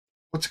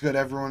What's good,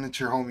 everyone? It's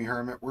your homie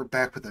Hermit. We're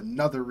back with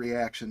another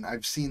reaction.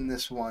 I've seen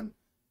this one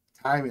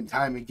time and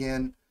time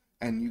again,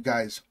 and you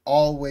guys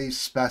always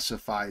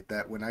specified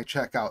that when I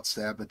check out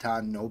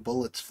Sabaton, No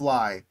Bullets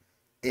Fly,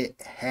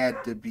 it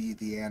had to be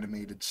the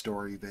animated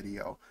story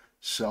video.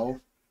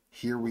 So,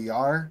 here we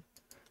are.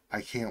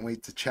 I can't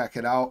wait to check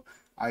it out.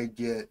 I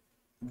get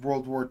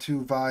World War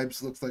II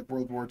vibes. Looks like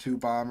World War II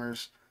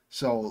bombers.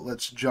 So,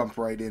 let's jump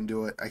right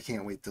into it. I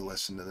can't wait to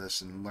listen to this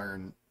and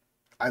learn.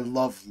 I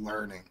love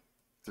learning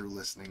through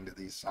listening to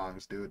these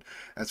songs, dude.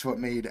 That's what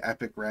made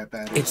Epic Rap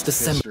Battles of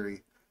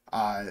History,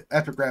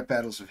 Epic Rap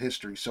Battles of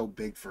History so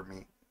big for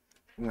me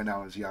when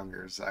I was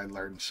younger. I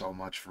learned so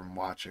much from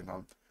watching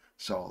them.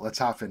 So let's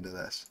hop into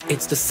this.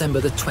 It's December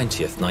the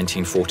 20th,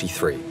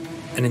 1943,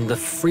 and in the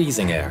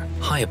freezing air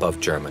high above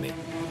Germany,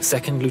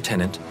 Second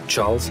Lieutenant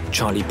Charles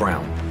 "Charlie"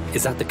 Brown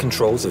is at the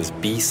controls of his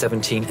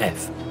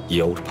B-17F,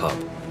 ye old pub.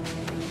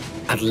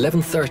 At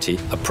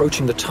 11:30,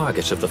 approaching the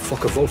target of the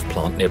Focke-Wulf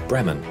plant near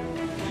Bremen,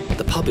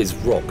 the pub is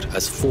rocked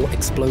as 4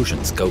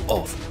 explosions go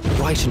off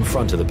right in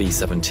front of the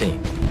B-17.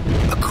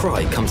 A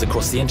cry comes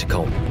across the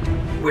intercom.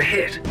 "We're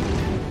hit!"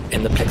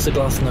 In the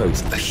plexiglass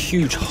nose, a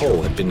huge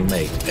hole had been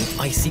made. An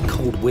icy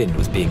cold wind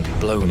was being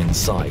blown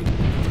inside,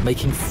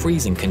 making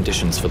freezing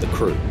conditions for the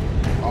crew.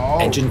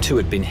 Engine 2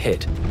 had been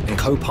hit, and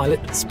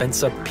co-pilot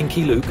Spencer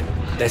 "Pinky" Luke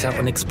let out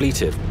an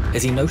expletive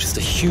as he noticed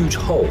a huge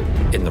hole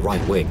in the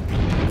right wing.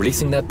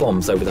 Releasing their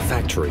bombs over the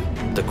factory,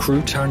 the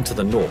crew turned to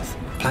the north,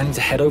 planning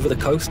to head over the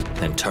coast,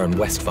 then turn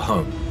west for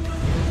home.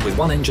 With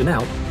one engine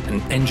out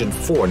and engine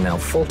 4 now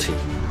faulty,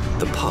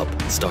 the pub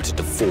started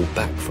to fall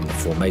back from the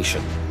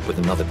formation with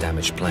another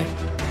damaged plane.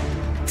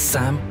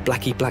 Sam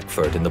 "Blackie"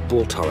 Blackford in the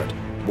bull turret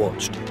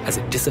watched as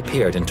it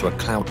disappeared into a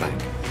cloud bank.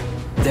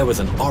 There was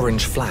an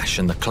orange flash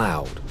in the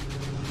cloud.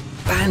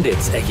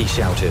 "Bandits!" Eckie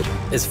shouted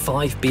as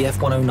 5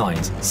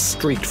 BF-109s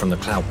streaked from the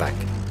cloud bank.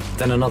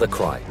 Then another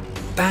cry.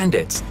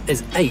 "Bandits!"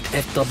 as 8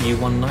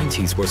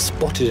 FW-190s were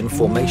spotted in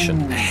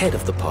formation ahead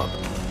of the pub.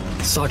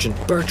 Sergeant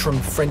Bertram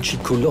 "Frenchy"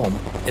 Coulomb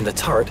in the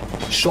turret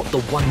shot the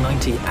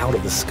 190 out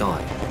of the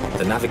sky.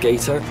 The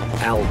navigator,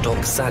 Al "Doc"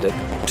 Sadek,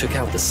 took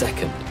out the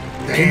second.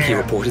 Pinky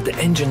reported that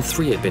engine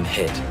 3 had been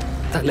hit.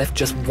 That left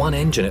just one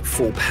engine at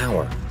full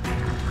power.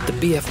 The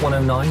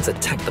BF-109s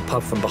attacked the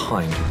pub from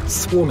behind,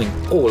 swarming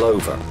all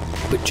over.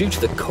 But due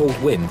to the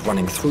cold wind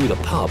running through the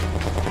pub,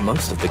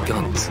 most of the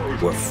guns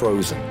were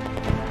frozen.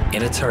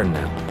 In a turn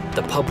now,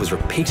 the pub was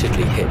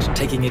repeatedly hit,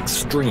 taking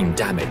extreme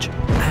damage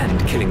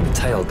and killing the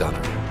tail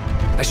gunner.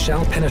 A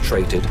shell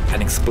penetrated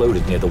and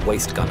exploded near the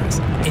waist gunners,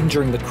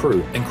 injuring the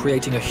crew and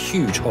creating a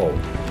huge hole.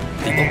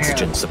 The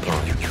oxygen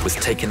supply was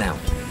taken out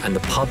and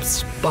the pub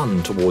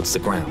spun towards the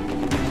ground.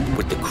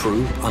 With the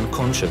crew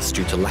unconscious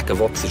due to lack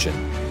of oxygen,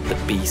 the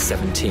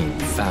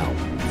B-17 fell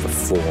for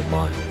 4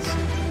 miles.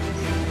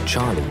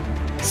 Charlie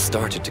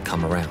started to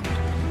come around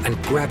and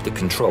grabbed the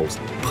controls,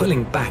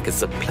 pulling back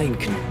as the plane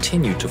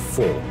continued to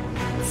fall.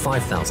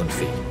 5,000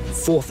 feet,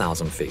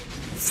 4,000 feet,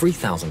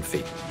 3,000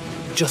 feet.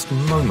 Just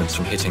moments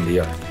from hitting the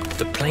earth,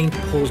 the plane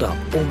pulled up,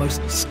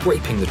 almost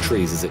scraping the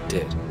trees as it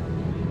did.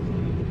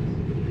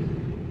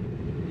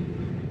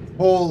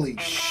 Holy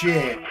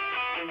shit.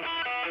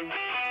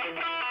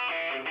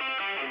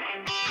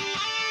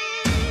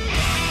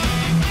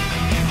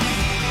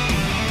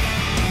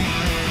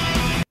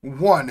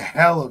 One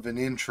hell of an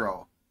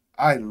intro.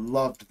 I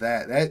loved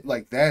that.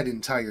 That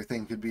entire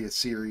thing could be a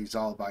series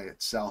all by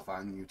itself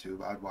on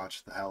YouTube. I'd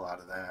watch the hell out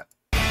of that.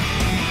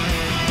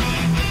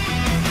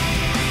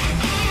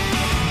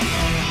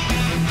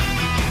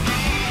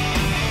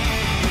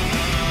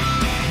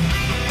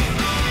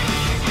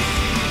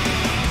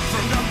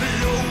 From down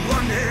below,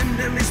 one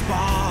enemy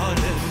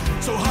spotted.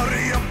 So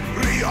hurry up,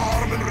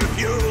 rearm and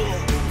refuel.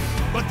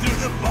 But through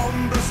the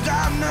bombers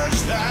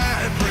damage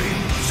that brain.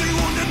 See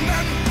wounded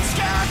men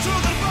scared to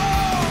the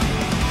bone.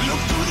 Look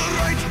to the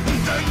right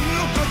and then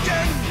look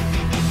again,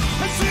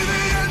 and see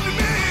the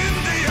enemy in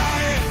the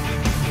eye.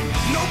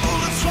 No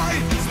bullets fly,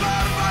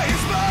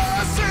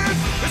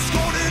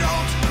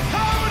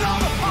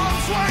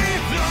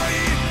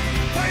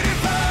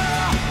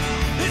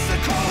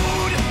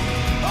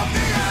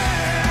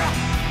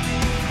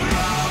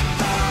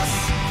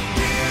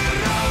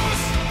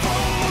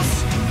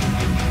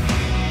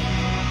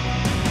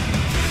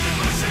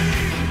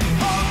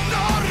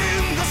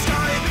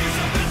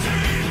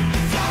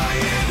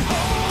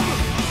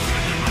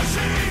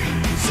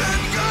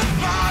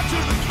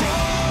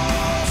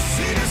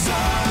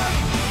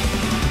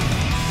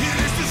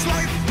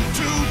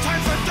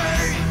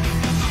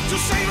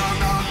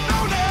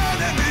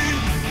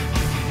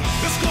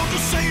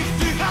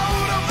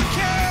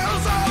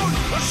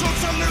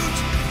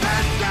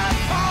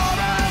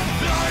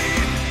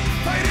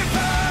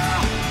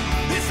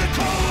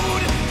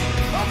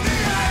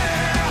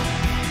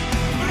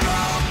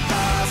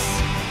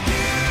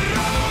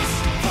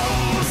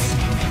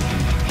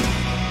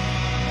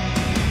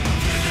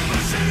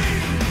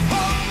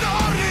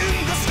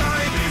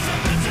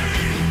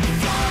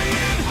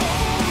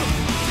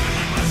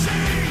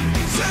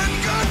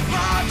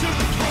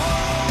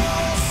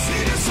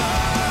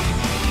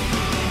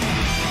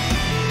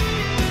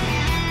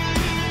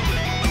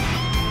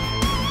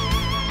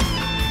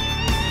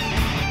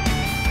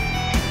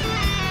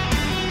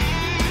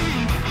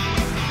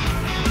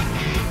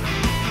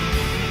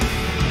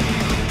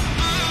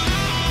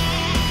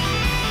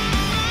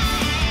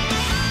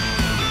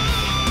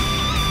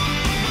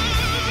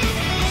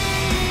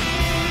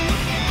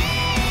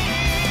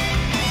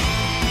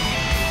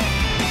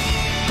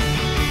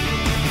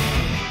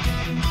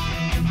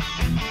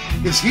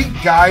 Is he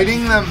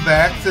guiding them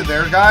back to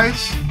their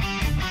guys?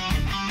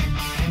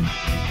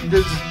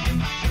 Does,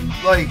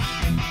 like,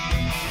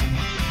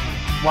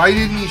 why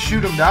didn't he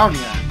shoot him down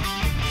yet?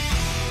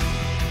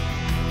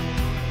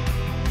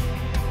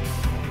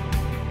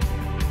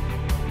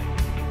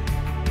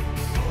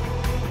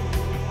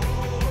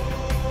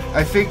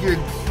 I figured,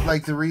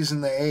 like, the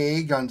reason the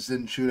AA guns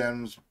didn't shoot at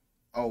him was,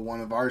 oh, one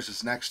of ours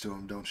is next to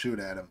him, don't shoot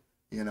at him,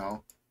 you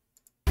know?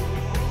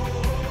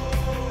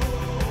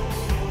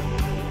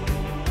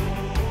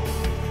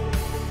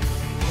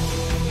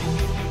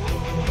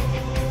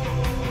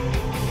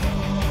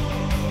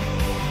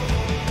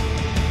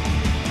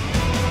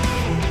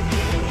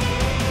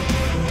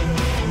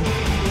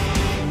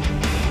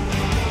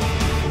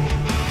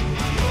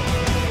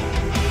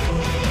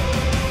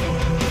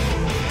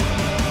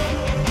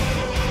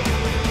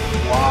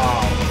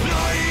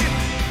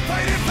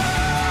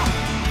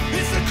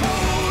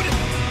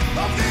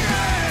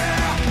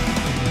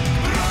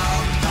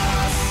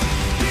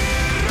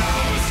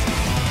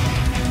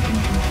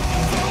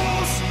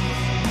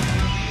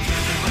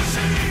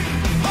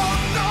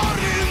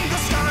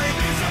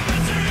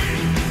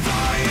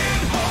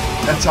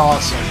 That's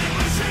awesome.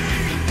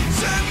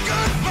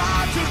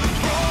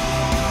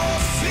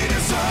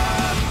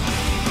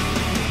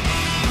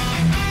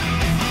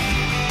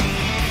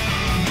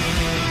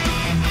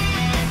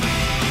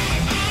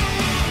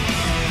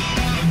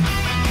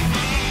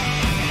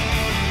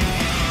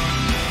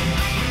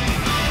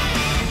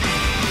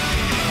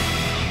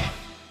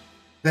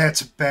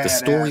 That's badass. The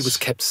story was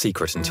kept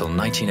secret until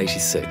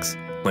 1986,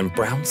 when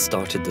Brown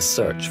started the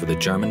search for the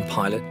German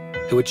pilot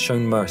who had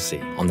shown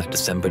mercy on that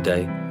December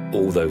day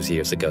all those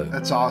years ago.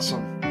 That's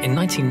awesome. In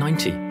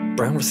 1990,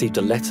 Brown received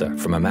a letter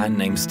from a man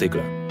named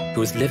Stigler, who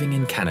was living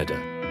in Canada.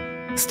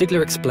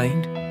 Stigler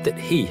explained that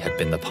he had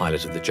been the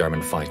pilot of the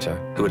German fighter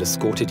who had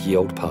escorted Ye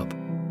Olde Pub.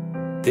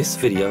 This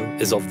video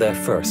is of their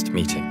first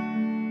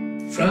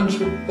meeting. Franz,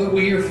 what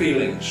were your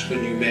feelings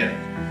when you met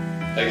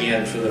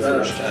again for the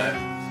first time?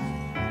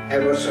 I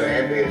was so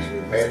happy as we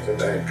met that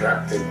I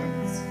clapped him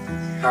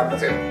and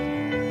hugged him.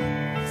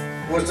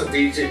 It wasn't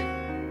easy.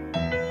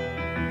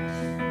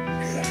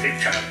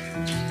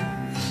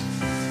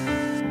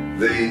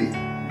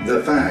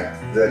 The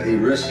fact that he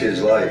risked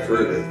his life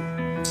really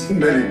in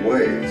many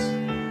ways,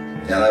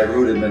 and I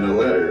wrote him in a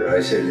letter.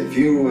 I said, if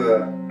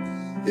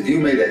you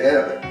made a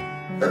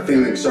habit of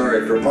feeling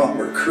sorry for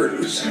bomber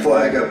crews,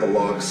 flag up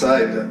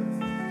alongside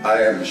them,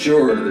 I am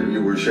sure that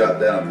you were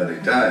shot down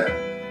many times.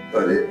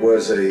 But it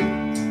was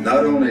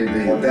not only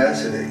the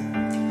audacity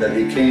that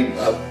he came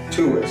up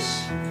to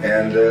us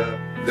and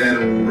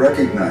then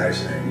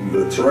recognizing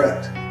the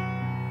threat.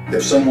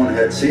 If someone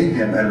had seen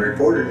him and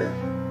reported him,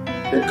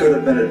 it could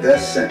have been a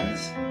death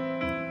sentence.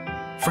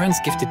 Franz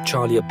gifted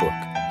Charlie a book,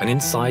 and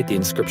inside the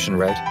inscription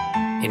read,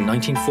 "In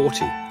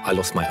 1940, I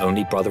lost my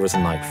only brother as a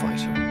night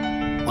fighter.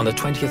 On the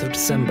 20th of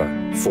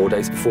December, 4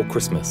 days before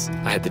Christmas,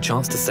 I had the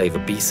chance to save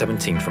a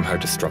B-17 from her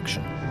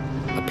destruction.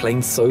 A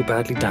plane so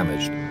badly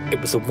damaged, it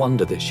was a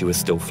wonder that she was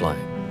still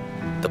flying.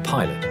 The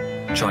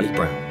pilot, Charlie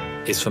Brown,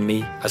 is for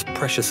me as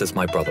precious as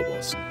my brother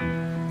was.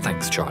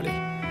 Thanks, Charlie.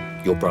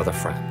 Your brother,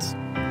 Franz."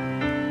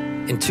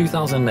 In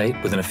 2008,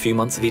 within a few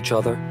months of each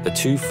other, the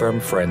two firm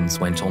friends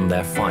went on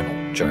their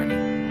final journey.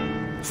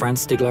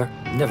 Franz Stigler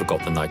never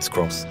got the Knight's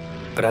Cross,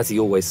 but as he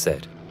always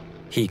said,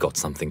 he got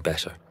something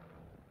better.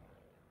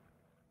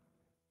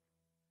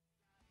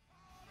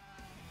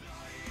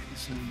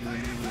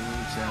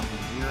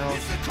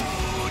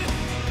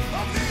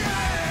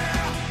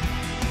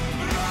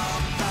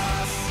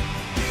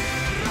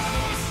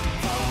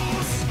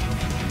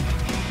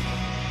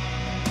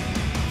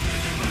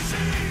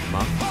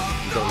 Mark,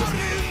 you go listen.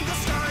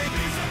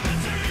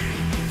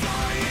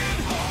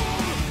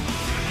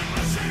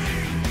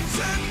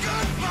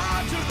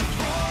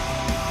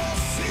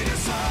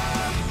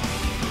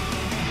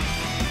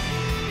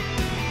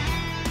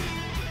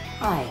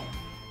 Hi,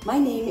 my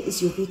name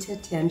is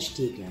Jovita Tan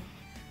Stiegler.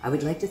 I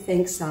would like to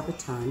thank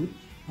Sabaton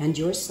and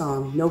your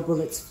song, No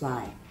Bullets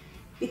Fly.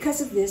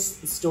 Because of this,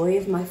 the story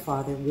of my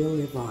father will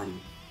live on.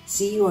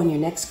 See you on your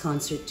next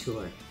concert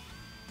tour.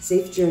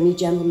 Safe journey,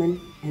 gentlemen,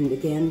 and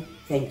again,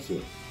 thank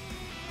you.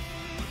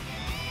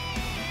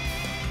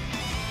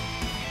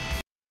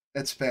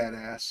 That's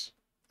badass.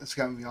 That's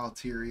got me all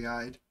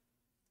teary-eyed.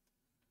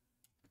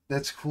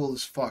 That's cool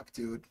as fuck,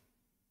 dude.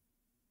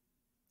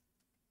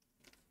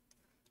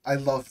 I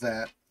love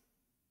that.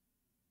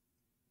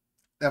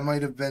 That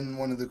might have been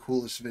one of the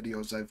coolest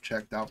videos I've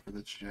checked out for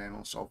this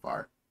channel so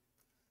far.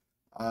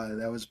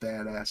 That was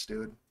badass,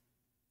 dude.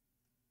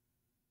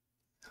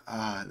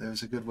 That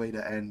was a good way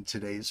to end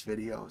today's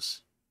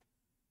videos.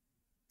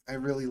 I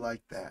really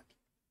like that.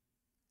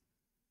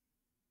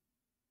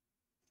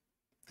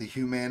 The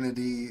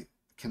humanity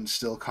can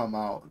still come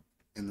out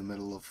in the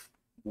middle of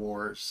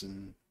wars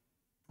and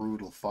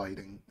brutal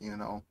fighting, you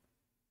know?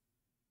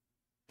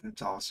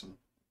 It's awesome.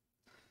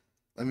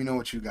 Let me know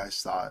what you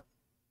guys thought.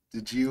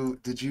 Did you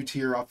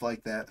tear up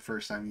like that the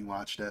first time you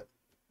watched it?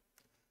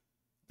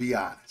 Be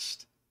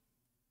honest.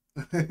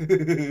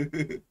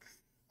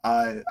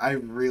 I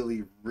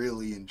really,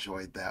 really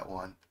enjoyed that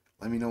one.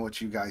 Let me know what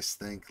you guys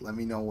think. Let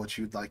me know what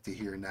you'd like to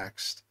hear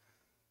next.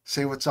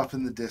 Say what's up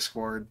in the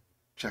Discord.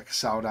 Check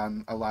us out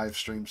on a live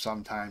stream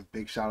sometime.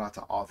 Big shout out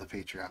to all the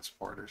Patreon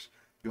supporters.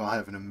 You all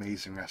have an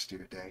amazing rest of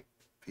your day.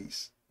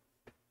 Peace.